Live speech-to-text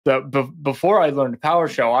Before I learned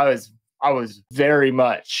PowerShell, I was very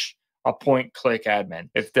much a point click admin.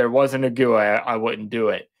 If there wasn't a GUI, I wouldn't do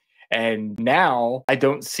it. And now I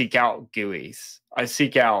don't seek out GUIs. I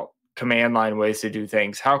seek out command line ways to do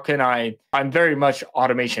things. I'm very much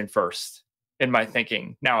automation first in my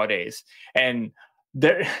thinking nowadays. And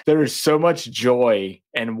there is so much joy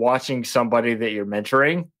in watching somebody that you're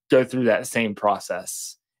mentoring go through that same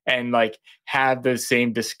process and like have those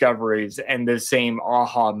same discoveries and those same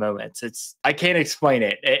aha moments. I can't explain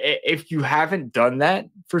it. If you haven't done that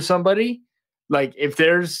for somebody, like if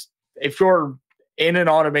you're in an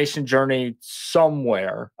automation journey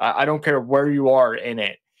somewhere, I don't care where you are in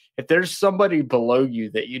it. If there's somebody below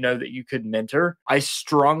you that you know that you could mentor, I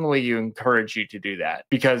strongly encourage you to do that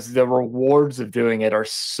because the rewards of doing it are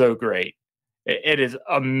so great. It is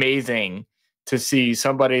amazing to see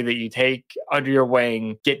somebody that you take under your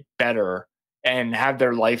wing get better and have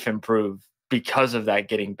their life improve because of that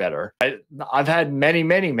getting better. I've had many,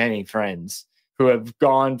 many, many friends who have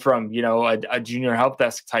gone from, a junior help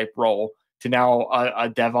desk type role to now a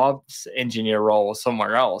DevOps engineer role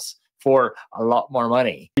somewhere else for a lot more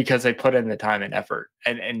money because they put in the time and effort.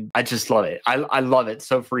 And I just love it. I love it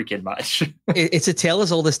so freaking much. It's a tale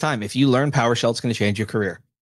as old as time. If you learn PowerShell, it's going to change your career.